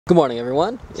Good morning,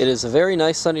 everyone. It is a very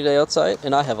nice sunny day outside,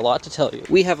 and I have a lot to tell you.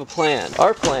 We have a plan.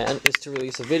 Our plan is to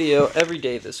release a video every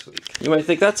day this week. You might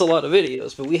think that's a lot of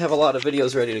videos, but we have a lot of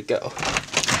videos ready to go.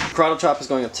 Corrado Chop is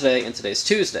going up today, and today's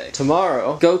Tuesday.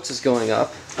 Tomorrow, Goats is going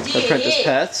up, Apprentice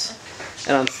Pets.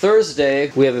 And on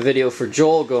Thursday, we have a video for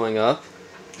Joel going up.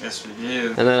 Yes, we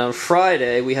do. And then on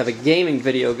Friday, we have a gaming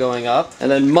video going up.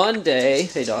 And then Monday,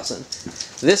 hey Dawson,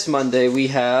 this Monday we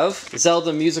have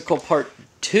Zelda Musical Part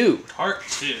 2.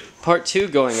 Part 2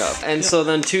 going up. And so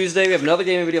then Tuesday we have another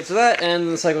gaming video after that, and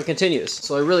the cycle continues.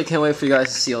 So I really can't wait for you guys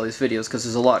to see all these videos, because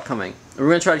there's a lot coming. We're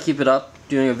going to try to keep it up,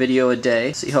 doing a video a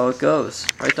day, see how it goes.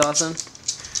 Right, Dawson?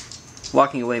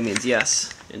 Walking away means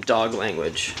yes, in dog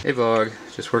language. Hey Vlog,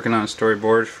 just working on a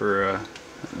storyboard for a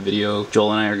video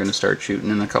Joel and I are going to start shooting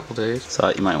in a couple days.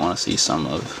 Thought you might want to see some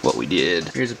of what we did.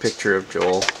 Here's a picture of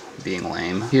Joel being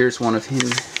lame. Here's one of him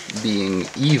being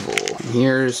evil.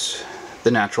 Here's the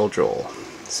natural Joel.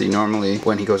 See, normally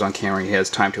when he goes on camera he has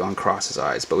time to uncross his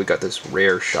eyes, but we got this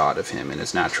rare shot of him in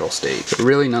his natural state. But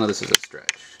really none of this is a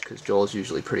stretch, because Joel is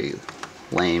usually pretty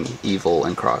lame, evil,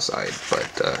 and cross-eyed,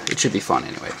 but it should be fun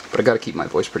anyway. But I gotta keep my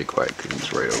voice pretty quiet because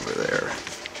he's right over there.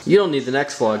 You don't need the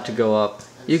next vlog to go up.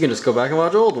 You can just go back and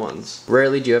watch old ones.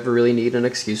 Rarely do you ever really need an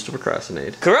excuse to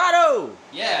procrastinate. Corrado!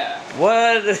 Yeah.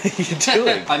 What are you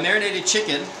doing? I marinated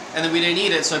chicken, and then we didn't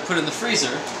eat it, so I put it in the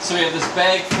freezer. So we have this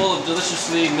bag full of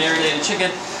deliciously marinated chicken,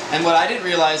 and what I didn't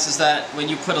realize is that when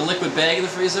you put a liquid bag in the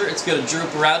freezer, it's gonna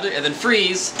droop around it and then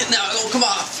freeze, and now it won't come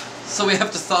off. So we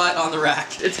have to thaw it on the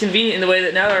rack. It's convenient in the way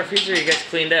that now our freezer gets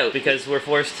cleaned out because we're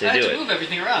forced to do it. I had to move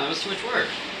everything around. It was too much work.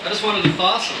 I just wanted to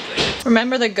thaw something.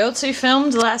 Remember the goats we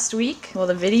filmed last week? Well,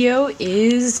 the video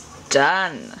is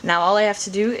done. Now all I have to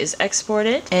do is export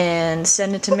it and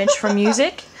send it to Mitch for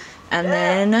music, and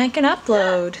then I can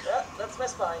upload. That's my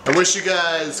spine. I wish you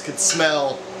guys could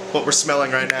smell what we're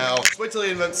smelling right now. Just wait till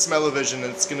they invent smell-o-vision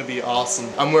and it's gonna be awesome.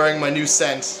 I'm wearing my new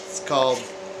scent. It's called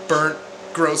Burnt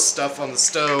Gross Stuff on the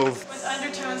Stove. With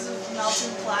undertones of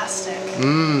melted plastic.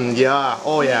 Mmm, yeah.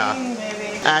 Oh yeah. Baby.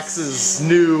 Axe's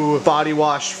new body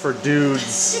wash for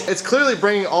dudes. It's clearly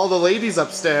bringing all the ladies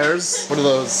upstairs. What are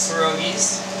those?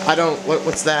 Pierogies. I don't,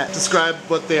 what's that? Describe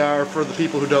what they are for the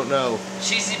people who don't know.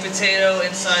 Cheesy potato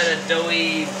inside a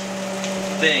doughy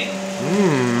thing.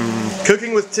 Mmm.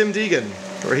 Cooking with Tim Deegan,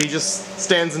 where he just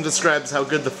stands and describes how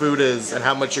good the food is and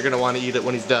how much you're going to want to eat it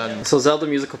when he's done. So Zelda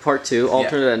Musical Part 2,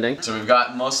 alternate ending. So we've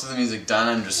got most of the music done.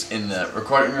 I'm just in the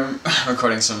recording room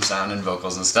recording some sound and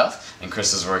vocals and stuff. And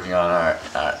Chris is working on our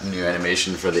new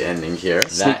animation for the ending here.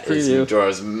 That is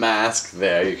Majora's Mask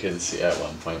there. You can see at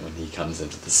one point when he comes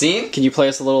into the scene. Can you play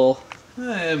us a little?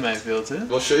 I might be able to.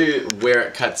 We'll show you where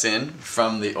it cuts in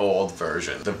from the old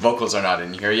version. The vocals are not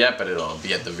in here yet, but it'll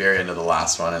be at the very end of the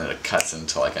last one, and it cuts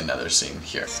into like another scene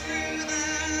here.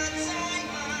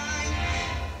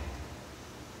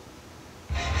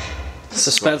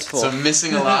 Suspenseful. So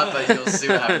missing a lot, but you'll see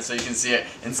what happens. So you can see it,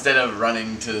 instead of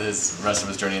running to his rest of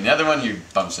his journey in the other one, he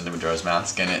bumps into Majora's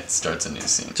Mask and it starts a new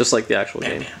scene. Just like the actual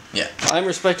game. Yeah. I'm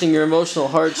respecting your emotional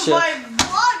hardship. By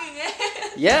vlogging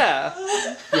it. Yeah.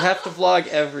 You have to vlog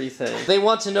everything. They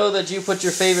want to know that you put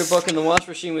your favorite book in the wash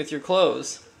machine with your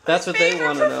clothes. That's what they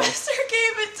want to know. Professor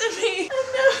gave it to me, and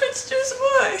now it's just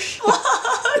mush.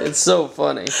 Vlog. It's so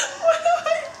funny. What do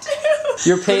I do?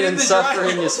 Your pain and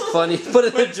suffering is funny. Put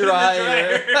it in the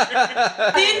dryer.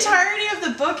 The entirety of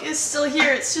the book is still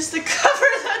here. It's just the cover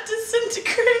that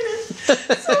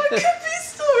disintegrated. So it could be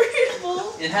still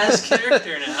readable. It has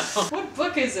character now. What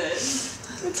book is it?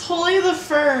 It's Holy the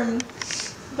Firm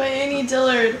by Annie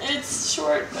Dillard. It's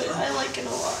short, but I like it a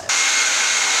lot.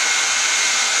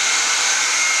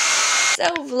 So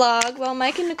vlog, while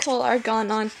Mike and Nicole are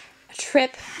gone on a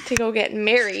trip to go get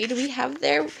married, we have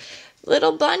their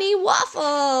little bunny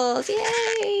Waffles.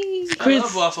 Yay! I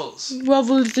love Waffles.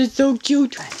 Waffles are so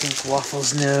cute. I think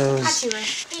Waffles knows. Got you a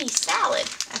hey salad.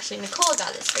 Actually, Nicole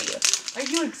got this for you. Are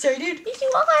you excited?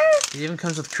 You are. It even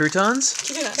comes with croutons.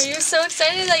 Are you so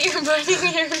excited that you're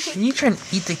biting your... Can you try and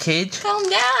eat the cage? Calm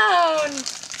down.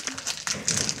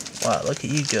 Wow, look at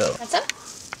you go. That's up.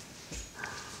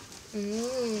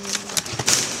 Mmm.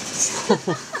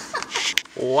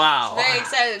 Wow. Very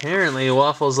excited. Apparently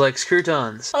Waffles likes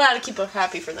croutons. Well, that'll keep her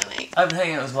happy for the night. I've been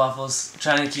hanging out with Waffles,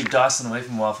 trying to keep Dawson away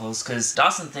from Waffles, because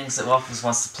Dawson thinks that Waffles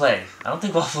wants to play. I don't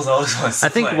think Waffles always wants to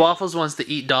play. I think Waffles wants to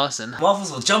eat Dawson. Waffles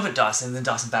will jump at Dawson, and then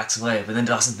Dawson backs away, but then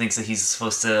Dawson thinks that he's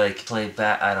supposed to, like, play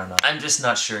back. I don't know. I'm just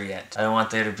not sure yet. I don't want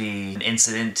there to be an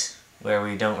incident where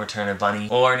we don't return a bunny,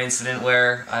 or an incident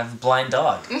where I have a blind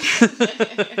dog.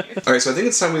 Alright, so I think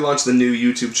it's time we launch the new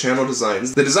YouTube channel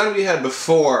designs. The design we had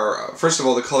before, first of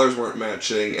all, the colors weren't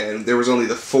matching, and there was only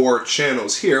the 4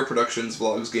 channels here, productions,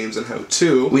 vlogs, games, and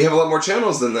how-to. We have a lot more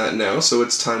channels than that now, so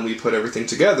it's time we put everything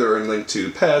together and link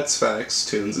to pets, facts,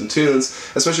 tunes, and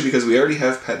tunes, especially because we already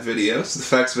have pet videos. The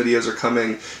facts videos are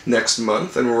coming next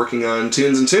month, and we're working on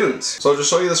tunes and tunes. So I'll just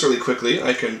show you this really quickly.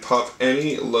 I can pop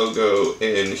any logo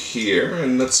in here,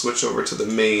 and let's switch over to the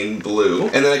main blue.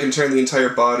 And then I can turn the entire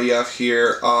body off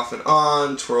here, off and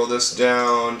on, twirl this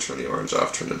down, turn the orange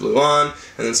off, turn the blue on,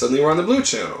 and then suddenly we're on the blue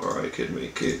channel. Or I could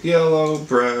make it yellow,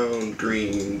 brown,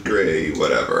 green, gray,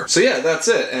 whatever. So yeah, that's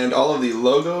it. And all of the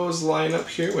logos line up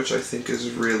here, which I think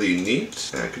is really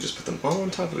neat. And I could just put them all on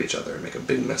top of each other and make a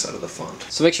big mess out of the font.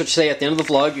 So make sure to say at the end of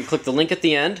the vlog, you click the link at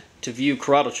the end to view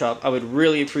Corrado Chop. I would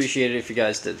really appreciate it if you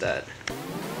guys did that.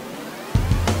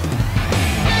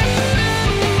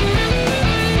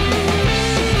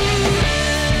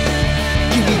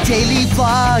 Give me daily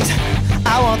vlogs,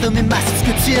 I want them in my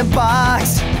subscription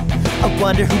box. I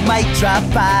wonder who might drop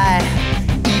by,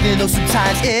 even though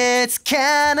sometimes it's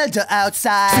Canada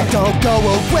outside. So don't go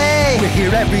away, we're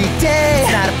here every day.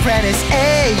 It's not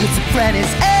ApprenticeEh, it's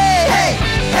ApprenticeEh. Hey,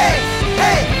 hey,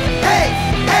 hey, hey,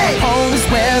 hey. Home is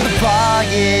where